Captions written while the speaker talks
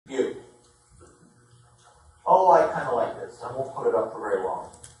Oh, I kind of like this. I won't put it up for very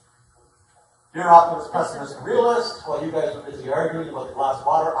long. Dear optimist, pessimist, and realist, while you guys were busy arguing about the glass of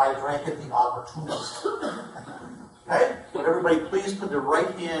water, I drank it the opportunist. Okay? Would everybody please put their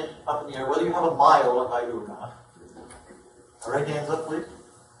right hand up in the air, whether you have a mile like I do or not. Right hands up, please.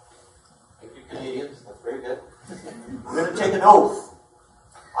 Thank you, Canadians. That's very good. We're going to take an oath.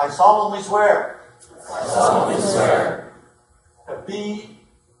 I solemnly swear. I solemnly swear. To be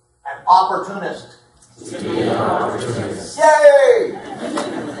an opportunist. To be an opportunist. Yay!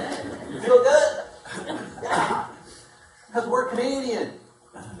 You feel good? Yeah. Because we're Canadian.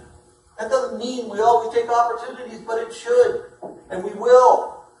 That doesn't mean we always take opportunities, but it should. And we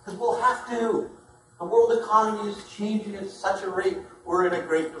will. Because we'll have to. The world economy is changing at such a rate, we're in a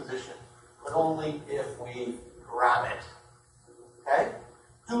great position. But only if we grab it. Okay?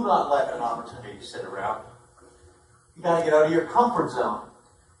 Do not let an opportunity sit around. You got to get out of your comfort zone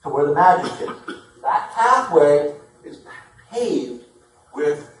to where the magic is. That pathway is paved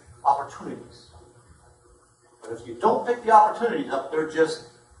with opportunities. But if you don't pick the opportunities up, they're just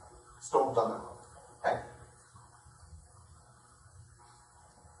stones on the road. Okay?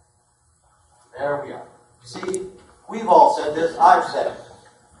 There we are. See, we've all said this. I've said it.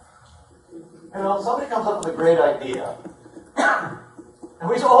 You know, somebody comes up with a great idea. And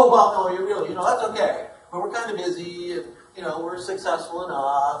we say, oh, well, no, that's okay. But we're kind of busy, and, we're successful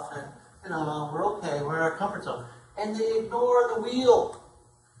enough, and, we're okay, we're in our comfort zone. And they ignore the wheel.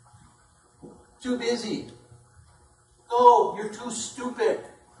 Too busy. No, you're too stupid.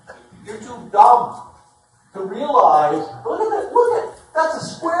 You're too dumb to realize, look at, that's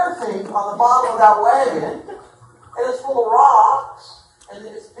a square thing on the bottom of that wagon, and it's full of rocks, and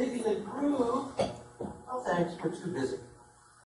it's digging a groove. Oh, thanks, we're too busy.